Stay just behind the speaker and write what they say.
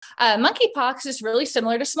Monkeypox is really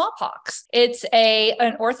similar to smallpox. It's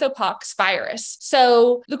an orthopox virus.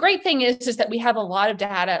 So the great thing is that we have a lot of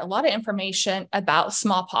data, a lot of information about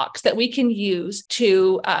smallpox that we can use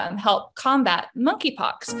to help combat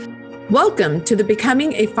monkeypox. Welcome to the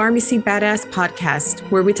Becoming a Pharmacy Badass podcast,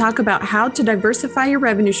 where we talk about how to diversify your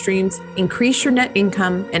revenue streams, increase your net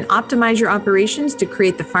income, and optimize your operations to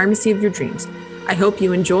create the pharmacy of your dreams. I hope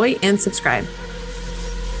you enjoy and subscribe.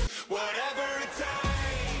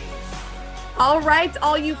 All right,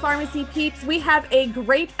 all you pharmacy peeps, we have a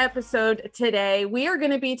great episode today. We are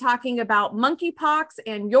going to be talking about monkeypox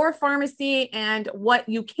and your pharmacy and what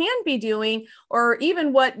you can be doing, or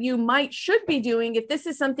even what you should be doing if this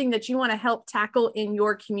is something that you want to help tackle in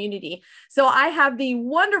your community. So I have the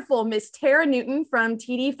wonderful Miss Tara Newton from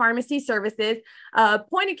TD Pharmacy Services,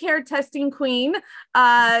 point of care testing queen,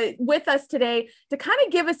 with us today to kind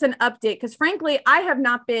of give us an update, because frankly, I have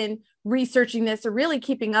not been researching this or really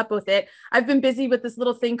keeping up with it. I've been busy with this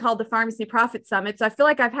little thing called the Pharmacy Profit Summit. So I feel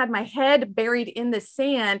like I've had my head buried in the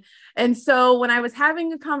sand. And so when I was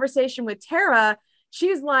having a conversation with Tara,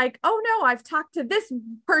 she's like, oh no, I've talked to this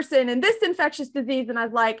person and this infectious disease. And I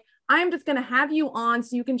was like, I'm just going to have you on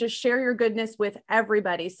so you can just share your goodness with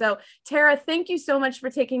everybody. So Tara, thank you so much for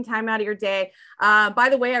taking time out of your day. By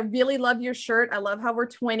the way, I really love your shirt. I love how we're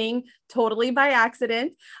twinning, totally by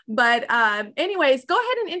accident. But anyways, go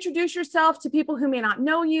ahead and introduce yourself to people who may not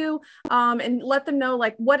know you, and let them know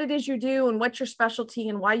like what it is you do and what's your specialty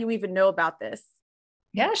and why you even know about this.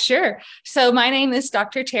 Yeah, sure. So my name is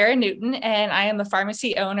Dr. Tara Newton, and I am a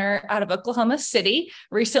pharmacy owner out of Oklahoma City,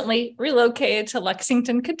 recently relocated to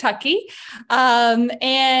Lexington, Kentucky.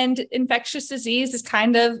 And infectious disease is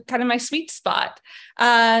kind of my sweet spot.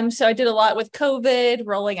 So I did a lot with COVID,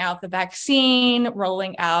 rolling out the vaccine,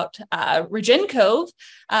 rolling out RegenCov,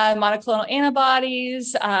 monoclonal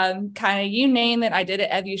antibodies, kind of you name it, I did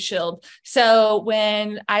it, EvuShield. So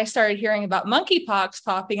when I started hearing about monkeypox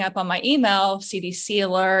popping up on my email, CDC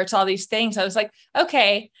alerts, all these things, I was like,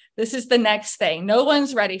 okay, this is the next thing. No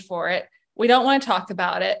one's ready for it. We don't want to talk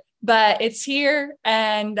about it, but it's here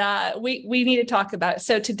and we need to talk about it.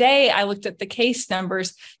 So today I looked at the case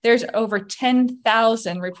numbers. There's over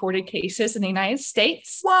 10,000 reported cases in the United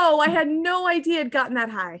States. Whoa, I had no idea it'd gotten that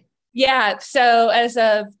high. Yeah. So as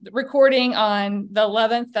of recording on the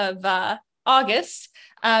 11th of August,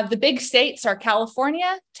 the big states are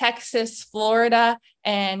California, Texas, Florida,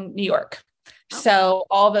 and New York. So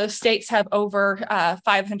all those states have over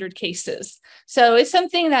 500 cases. So it's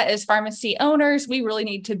something that as pharmacy owners, we really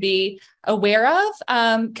need to be aware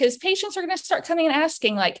of, because patients are going to start coming and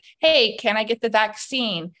asking like, hey, can I get the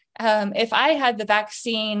vaccine? If I had the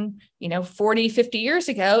vaccine, 40, 50 years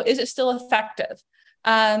ago, is it still effective?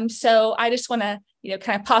 So I just want to,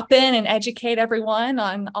 kind of pop in and educate everyone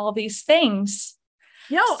on all these things.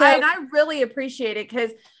 I really appreciate it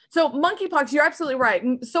because so monkeypox, you're absolutely right.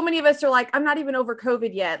 So many of us are like, I'm not even over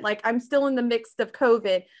COVID yet. Like I'm still in the mix of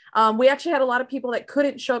COVID. We actually had a lot of people that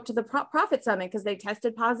couldn't show up to the Profit Summit because they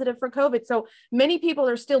tested positive for COVID. So many people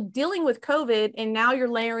are still dealing with COVID. And now you're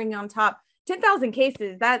layering on top 10,000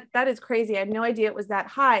 cases. That is crazy. I had no idea it was that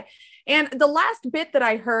high. And the last bit that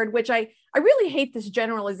I heard, which I really hate this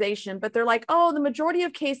generalization, but they're like, oh, the majority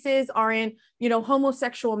of cases are in,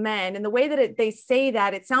 homosexual men. And the way that they say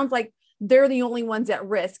that, it sounds like they're the only ones at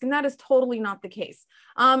risk. And that is totally not the case.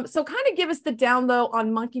 So kind of give us the down low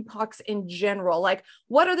on monkeypox in general. Like,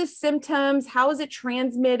 what are the symptoms? How is it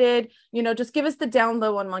transmitted? Just give us the down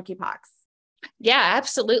low on monkeypox. Yeah,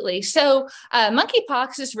 absolutely. So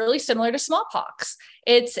monkeypox is really similar to smallpox.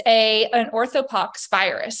 It's an orthopox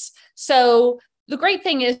virus. So the great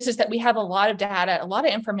thing is that we have a lot of data, a lot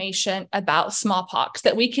of information about smallpox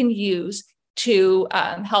that we can use to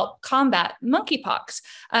help combat monkeypox,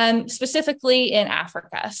 specifically in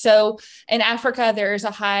Africa. So in Africa, there's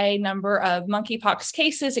a high number of monkeypox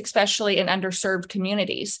cases, especially in underserved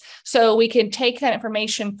communities. So we can take that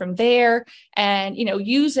information from there and,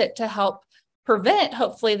 use it to help prevent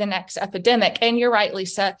hopefully the next epidemic. And you're right,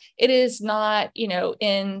 Lisa, it is not,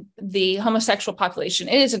 in the homosexual population.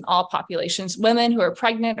 It is in all populations. Women who are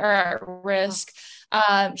pregnant are at risk.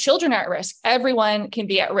 Children are at risk. Everyone can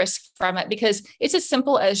be at risk from it because it's as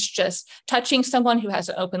simple as just touching someone who has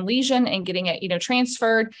an open lesion and getting it,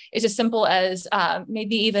 transferred. It's as simple as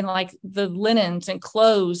maybe even like the linens and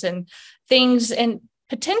clothes and things. And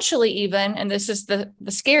potentially even, and this is the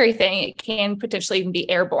scary thing, it can potentially even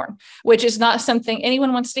be airborne, which is not something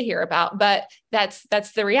anyone wants to hear about, but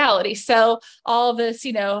that's the reality. So all this,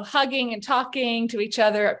 hugging and talking to each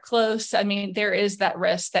other up close, I mean, there is that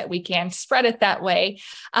risk that we can spread it that way.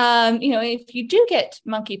 If you do get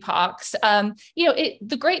monkeypox,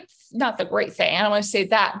 not the great thing, I don't want to say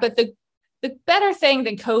that, but the better thing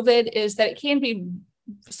than COVID is that it can be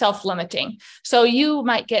self-limiting. So you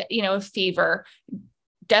might get, a fever,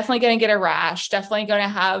 definitely going to get a rash, definitely going to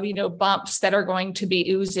have, bumps that are going to be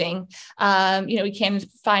oozing. We can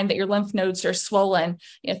find that your lymph nodes are swollen,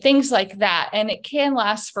 things like that. And it can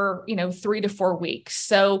last for, 3 to 4 weeks.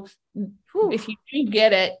 So if you do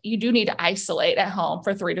get it, you do need to isolate at home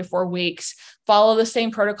for 3 to 4 weeks. Follow the same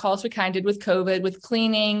protocols we kind of did with COVID, with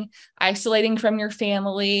cleaning, isolating from your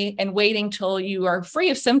family, and waiting till you are free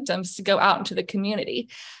of symptoms to go out into the community.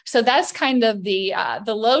 So that's kind of the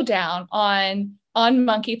lowdown on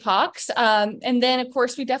monkeypox. And then, of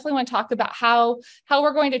course, we definitely want to talk about how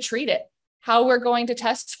we're going to treat it, how we're going to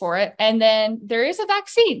test for it. And then there is a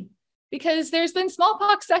vaccine, because there's been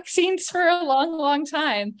smallpox vaccines for a long, long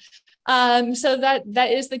time. So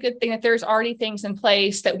that is the good thing, that there's already things in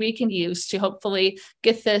place that we can use to hopefully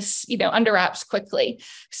get this, under wraps quickly.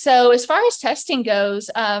 So as far as testing goes,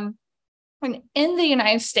 in the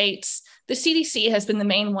United States, the CDC has been the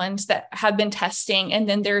main ones that have been testing. And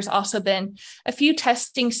then there's also been a few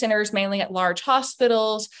testing centers, mainly at large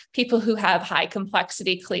hospitals, people who have high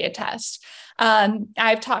complexity CLIA tests.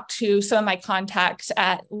 I've talked to some of my contacts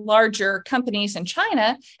at larger companies in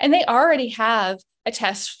China, and they already have a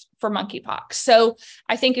test for monkeypox. So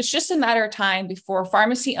I think it's just a matter of time before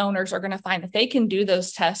pharmacy owners are going to find that they can do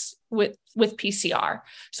those tests with PCR.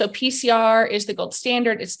 So PCR is the gold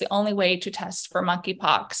standard. It's the only way to test for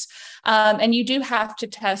monkeypox. And you do have to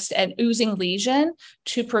test an oozing lesion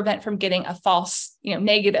to prevent from getting a false,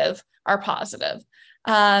 negative or positive.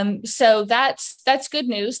 So that's good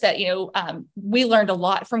news that, we learned a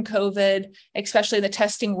lot from COVID, especially in the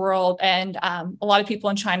testing world. And a lot of people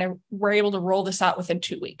in China were able to roll this out within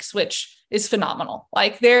 2 weeks, which is phenomenal.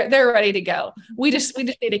 Like they're ready to go. We just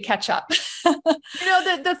need to catch up.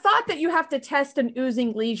 The thought that you have to test an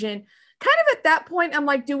oozing lesion, kind of at that point, I'm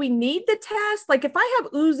like, do we need the test? Like if I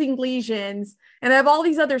have oozing lesions and I have all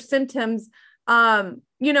these other symptoms,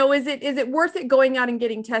 is it worth it going out and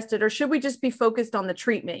getting tested, or should we just be focused on the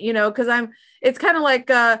treatment? Because it's kind of like,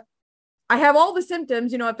 I have all the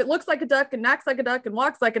symptoms, if it looks like a duck and acts like a duck and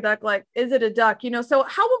walks like a duck, like, is it a duck? So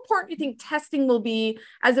how important do you think testing will be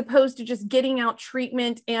as opposed to just getting out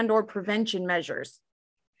treatment and or prevention measures?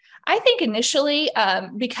 I think initially,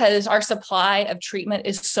 because our supply of treatment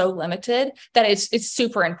is so limited, that it's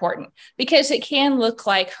super important, because it can look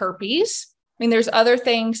like herpes. I mean, there's other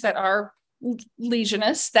things that are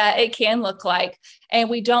lesionous that it can look like, and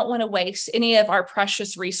we don't want to waste any of our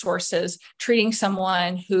precious resources treating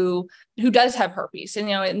someone who does have herpes,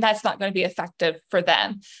 and that's not going to be effective for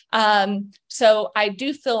them. So I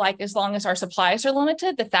do feel like as long as our supplies are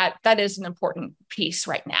limited, that is an important piece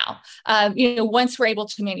right now. Once we're able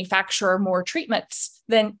to manufacture more treatments,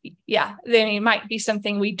 then it might be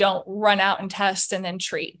something we don't run out and test and then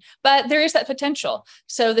treat, but there is that potential.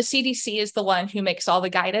 So the CDC is the one who makes all the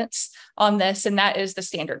guidance on this, and that is the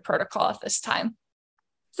standard protocol at this time.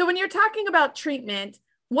 So when you're talking about treatment,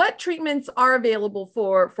 what treatments are available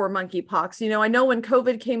for monkeypox? I know when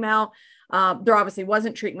COVID came out, there obviously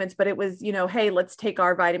wasn't treatments, but it was, hey, let's take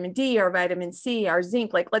our vitamin D, our vitamin C, our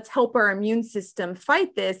zinc, like let's help our immune system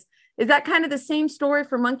fight this. Is that kind of the same story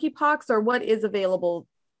for monkeypox, or what is available?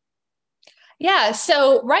 Yeah.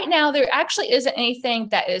 So right now there actually isn't anything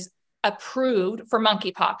that is approved for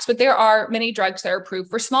monkeypox, but there are many drugs that are approved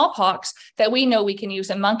for smallpox that we know we can use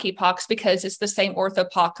in monkeypox because it's the same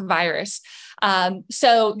orthopox virus.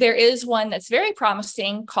 So there is one that's very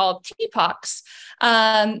promising called TPOX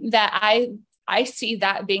that I see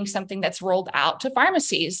that being something that's rolled out to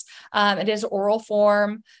pharmacies. It is oral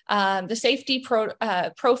form. The safety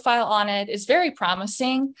profile on it is very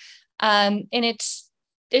promising. And it's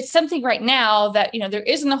something right now that, there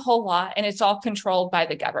isn't a whole lot, and it's all controlled by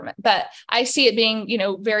the government, but I see it being,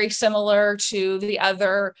 very similar to the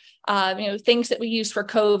other, things that we use for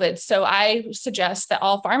COVID. So I suggest that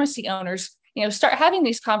all pharmacy owners, start having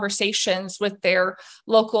these conversations with their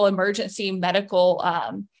local emergency medical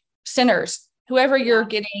centers whoever you're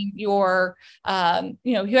getting your,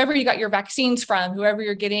 whoever you got your vaccines from, whoever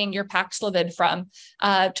you're getting your Paxlovid from,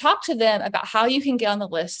 talk to them about how you can get on the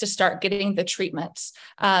list to start getting the treatments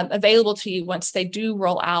available to you once they do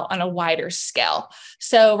roll out on a wider scale.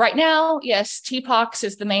 So right now, yes, TPOXX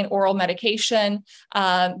is the main oral medication,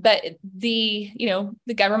 but the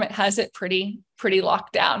government has it pretty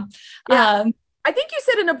locked down. Yeah. I think you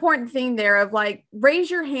said an important thing there of like, raise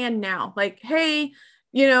your hand now. Like, hey,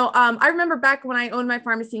 I remember back when I owned my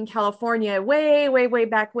pharmacy in California, way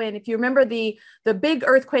back when, if you remember the big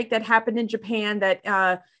earthquake that happened in Japan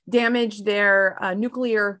that damaged their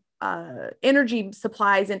nuclear energy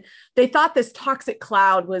supplies. And they thought this toxic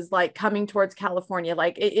cloud was like coming towards California.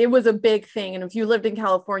 Like it was a big thing. And if you lived in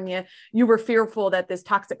California, you were fearful that this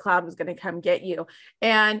toxic cloud was going to come get you.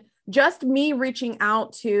 And just me reaching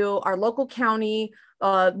out to our local county,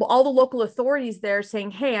 all the local authorities there saying,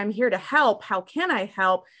 hey, I'm here to help. How can I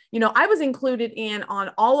help? I was included in on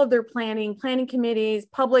all of their planning committees,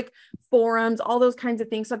 public forums, all those kinds of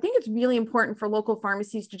things. So I think it's really important for local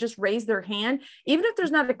pharmacies to just raise their hand, even if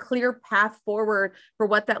there's not a clear path forward for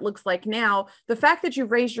what that looks like now. The fact that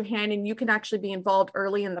you've raised your hand and you can actually be involved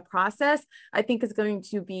early in the process, I think is going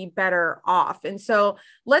to be better off. And so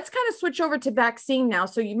let's kind of switch over to vaccine now.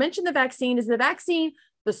 So you mentioned the vaccine. Is the vaccine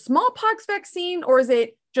the smallpox vaccine, or is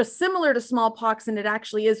it just similar to smallpox and it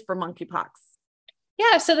actually is for monkeypox?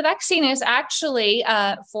 Yeah, so the vaccine is actually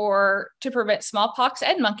to prevent smallpox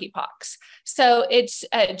and monkeypox. So it's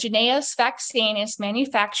a Jynneos vaccine. It's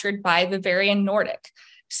manufactured by Bavarian Nordic.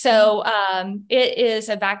 So it is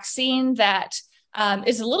a vaccine that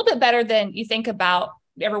is a little bit better than you think about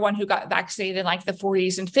everyone who got vaccinated in like the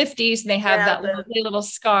 40s and 50s, and they have that little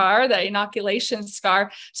scar, the inoculation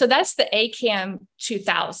scar. So that's the ACAM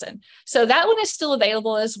 2000. So that one is still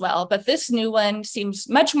available as well, but this new one seems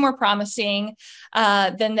much more promising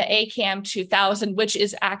than the ACAM 2000, which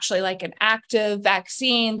is actually like an active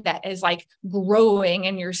vaccine that is like growing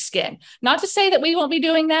in your skin. Not to say that we won't be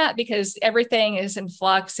doing that, because everything is in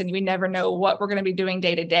flux and we never know what we're going to be doing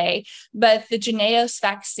day to day. But the Jynneos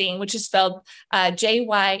vaccine, which is spelled Jynneos,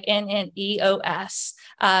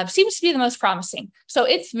 seems to be the most promising. So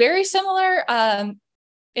it's very similar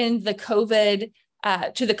in the COVID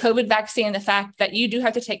to the COVID vaccine, the fact that you do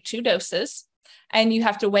have to take 2 doses and you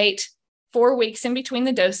have to wait 4 weeks in between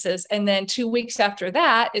the doses. And then 2 weeks after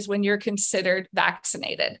that is when you're considered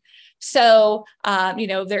vaccinated. So,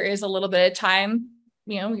 there is a little bit of time.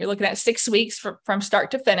 You're looking at 6 weeks from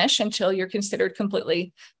start to finish until you're considered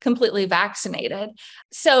completely vaccinated.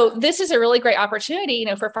 So this is a really great opportunity,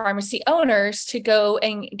 for pharmacy owners to go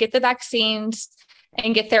and get the vaccines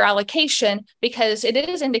and get their allocation, because it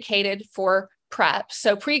is indicated for PrEP,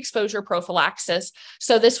 so pre-exposure prophylaxis.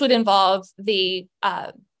 So this would involve the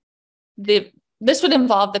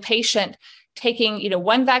patient taking,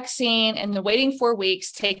 one vaccine and then waiting 4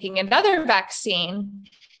 weeks, taking another vaccine.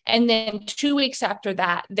 And then 2 weeks after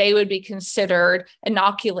that, they would be considered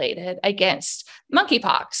inoculated against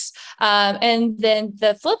monkeypox. And then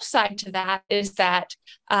the flip side to that is that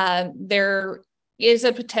there is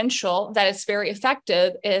a potential that it's very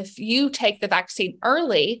effective if you take the vaccine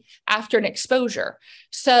early after an exposure.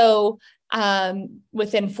 So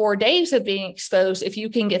within 4 days of being exposed, if you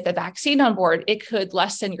can get the vaccine on board, it could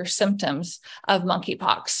lessen your symptoms of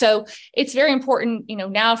monkeypox. So it's very important,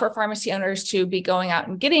 now for pharmacy owners to be going out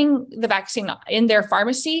and getting the vaccine in their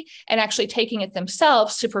pharmacy and actually taking it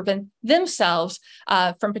themselves to prevent themselves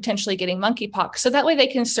from potentially getting monkeypox. So that way they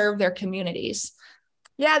can serve their communities.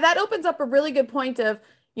 Yeah, that opens up a really good point of,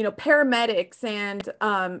 paramedics and,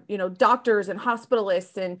 doctors and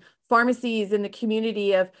hospitalists and pharmacies in the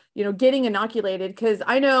community of, getting inoculated. Because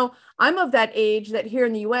I know I'm of that age that here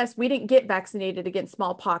in the US, we didn't get vaccinated against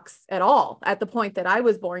smallpox at all at the point that I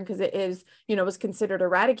was born, because it is, was considered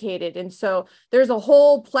eradicated. And so there's a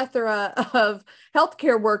whole plethora of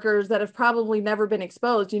healthcare workers that have probably never been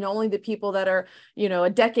exposed. Only the people that are, a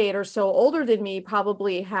decade or so older than me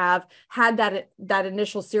probably have had that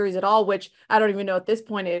initial series at all, which I don't even know at this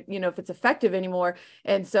point, if it's effective anymore.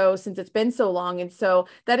 And so since it's been so long, and so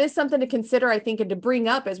that is something to consider, I think, and to bring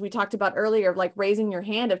up, as we talked about earlier, of like raising your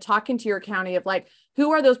hand, of talking to your county of like,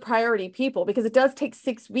 who are those priority people? Because it does take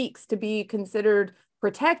 6 weeks to be considered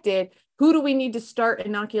protected. Who do we need to start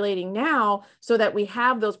inoculating now so that we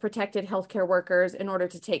have those protected healthcare workers in order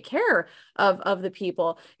to take care of the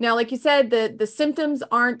people? Now, like you said, the symptoms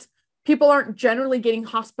people aren't generally getting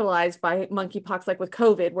hospitalized by monkeypox like with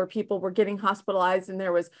COVID, where people were getting hospitalized and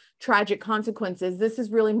there was tragic consequences. This is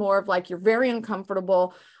really more of like, you're very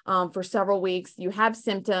uncomfortable for several weeks. You have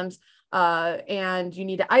symptoms. and you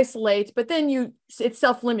need to isolate, but then it's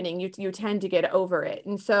self-limiting. You tend to get over it.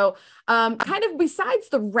 And so kind of besides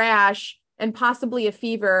the rash and possibly a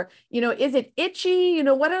fever, is it itchy?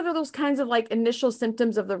 What are those kinds of like initial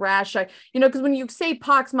symptoms of the rash? Because when you say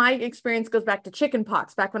pox, my experience goes back to chicken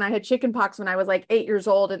pox, back when I had chicken pox when I was like 8 years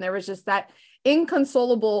old, and there was just that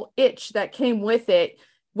inconsolable itch that came with it,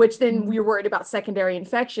 which then we were worried about secondary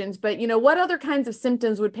infections. But, what other kinds of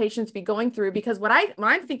symptoms would patients be going through? Because what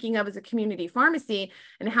I'm thinking of as a community pharmacy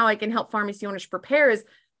and how I can help pharmacy owners prepare is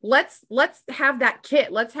let's have that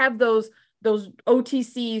kit. Let's have those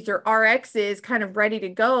OTCs or RXs kind of ready to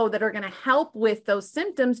go that are going to help with those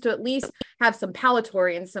symptoms to at least have some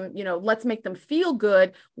palliatory and some, let's make them feel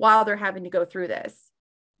good while they're having to go through this.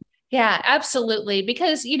 Yeah, absolutely.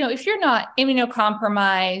 Because, if you're not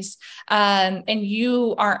immunocompromised and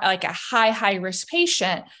you aren't like a high risk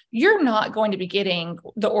patient, you're not going to be getting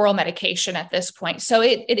the oral medication at this point. So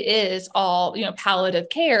it is all, palliative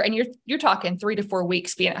care. And you're talking 3 to 4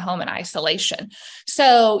 weeks being at home in isolation.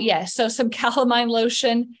 So yes, so some calamine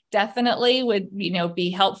lotion definitely would,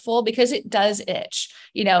 be helpful because it does itch.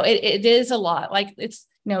 It is a lot like it's,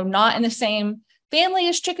 not in the same family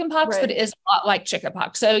as chickenpox, right. But it is a lot like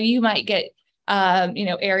chickenpox. So you might get,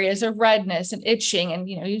 areas of redness and itching, and,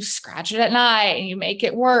 you scratch it at night and you make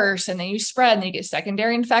it worse, and then you spread and you get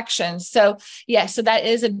secondary infections. So so that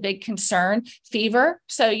is a big concern. Fever.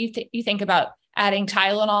 So you think about adding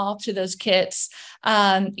Tylenol to those kits.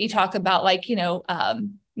 You talk about like,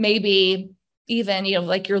 maybe even,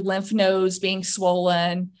 like your lymph nodes being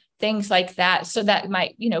swollen, things like that. So that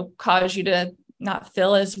might, cause you to not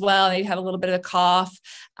feel as well. You have a little bit of a cough.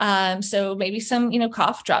 So maybe some,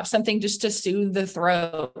 cough drops, something just to soothe the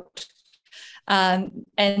throat. And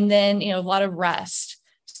then, a lot of rest.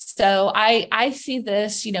 So I see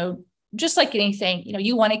this, just like anything,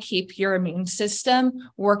 you want to keep your immune system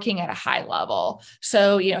working at a high level.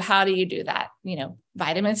 So, how do you do that?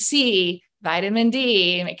 Vitamin C, vitamin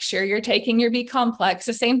D, make sure you're taking your B complex,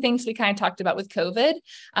 the same things we kind of talked about with COVID.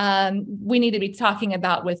 We need to be talking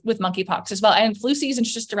about with monkeypox as well. And flu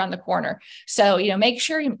season's just around the corner. So, make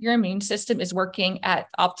sure your immune system is working at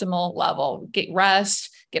optimal level, get rest,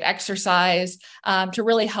 get exercise, to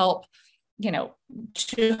really help,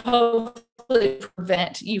 to hopefully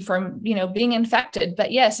prevent you from, being infected.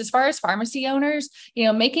 But yes, as far as pharmacy owners,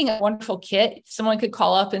 making a wonderful kit, someone could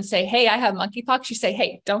call up and say, hey, I have monkeypox. You say,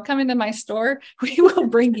 hey, don't come into my store. We will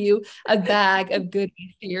bring you a bag of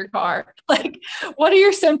goodies to your car. Like, what are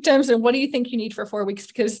your symptoms and what do you think you need for 4 weeks?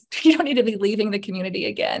 Because you don't need to be leaving the community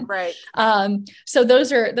again. Right. So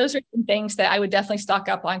those are some things that I would definitely stock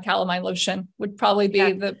up on. Calamine lotion would probably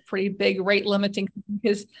be the pretty big rate limiting,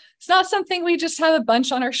 because it's not something we just have a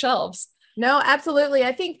bunch on our shelves. No, absolutely.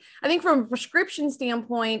 I think from a prescription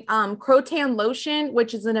standpoint, Crotan lotion,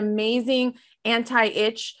 which is an amazing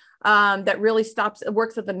anti-itch, that really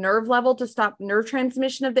works at the nerve level to stop nerve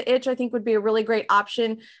transmission of the itch, I think would be a really great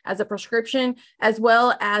option as a prescription, as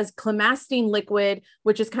well as clemastine liquid,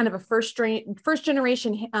 which is kind of a first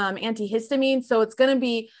generation antihistamine. So it's going to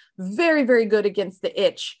be very, very good against the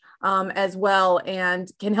itch. As well, and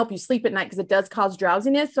can help you sleep at night because it does cause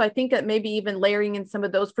drowsiness. So I think that maybe even layering in some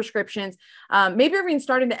of those prescriptions, maybe even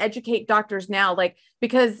starting to educate doctors now,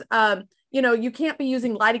 because you can't be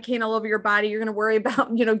using lidocaine all over your body. You're going to worry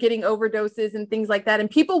about, getting overdoses and things like that.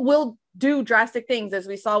 And people will do drastic things, as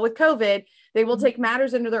we saw with COVID. They will take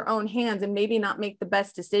matters into their own hands and maybe not make the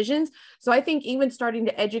best decisions. So I think even starting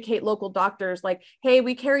to educate local doctors, like, hey,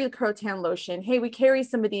 we carry the Crotan lotion. Hey, we carry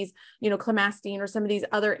some of these, clemastine or some of these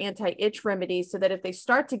other anti-itch remedies, so that if they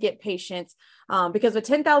start to get patients, because with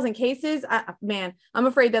 10,000 cases, I'm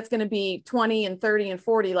afraid that's going to be 20 and 30 and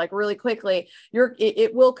 40, like really quickly.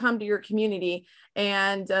 It will come to your community.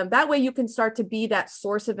 And that way you can start to be that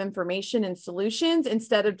source of information and solutions,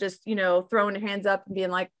 instead of just, throwing your hands up and being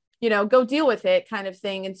like, go deal with it kind of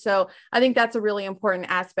thing. And so I think that's a really important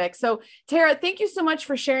aspect. So Tara, thank you so much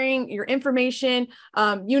for sharing your information.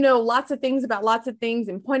 Lots of things about lots of things,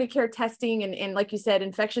 and point of care testing. And like you said,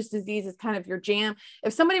 infectious disease is kind of your jam.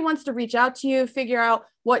 If somebody wants to reach out to you, figure out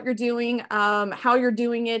what you're doing, how you're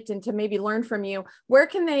doing it, and to maybe learn from you, where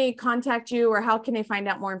can they contact you, or how can they find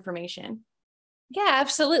out more information? Yeah,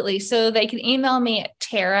 absolutely. So they can email me at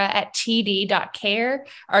tara@td.care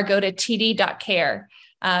or go to td.care.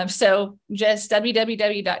 So just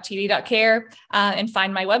www.td.care and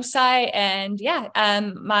find my website. And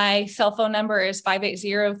my cell phone number is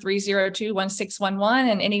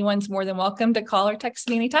 580-302-1611, and anyone's more than welcome to call or text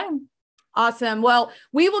me anytime. Awesome. Well,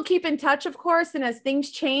 we will keep in touch, of course. And as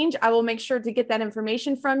things change, I will make sure to get that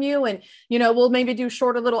information from you. And, we'll maybe do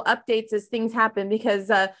shorter little updates as things happen, because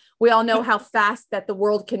we all know how fast that the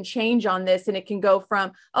world can change on this. And it can go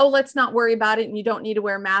from, oh, let's not worry about it, and you don't need to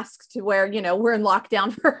wear masks, to where, we're in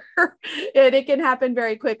lockdown for it can happen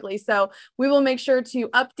very quickly. So we will make sure to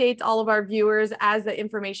update all of our viewers as the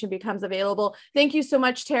information becomes available. Thank you so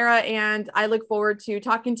much, Tara. And I look forward to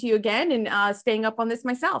talking to you again and staying up on this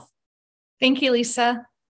myself. Thank you, Lisa.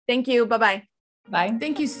 Thank you. Bye-bye. Bye.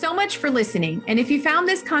 Thank you so much for listening. And if you found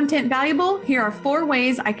this content valuable, here are 4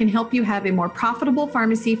 ways I can help you have a more profitable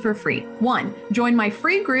pharmacy for free. 1, join my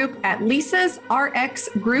free group at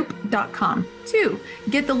lisasrxgroup.com. 2,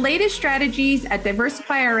 get the latest strategies at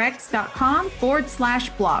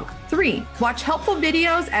diversifyrx.com/blog. 3, watch helpful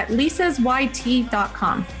videos at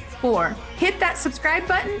lisasyt.com. 4, hit that subscribe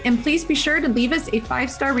button, and please be sure to leave us a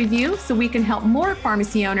 5-star review so we can help more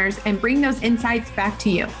pharmacy owners and bring those insights back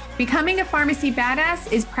to you. Becoming a Pharmacy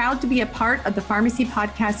Badass is proud to be a part of the Pharmacy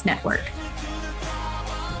Podcast Network.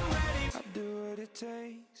 I'll do what it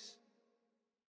takes.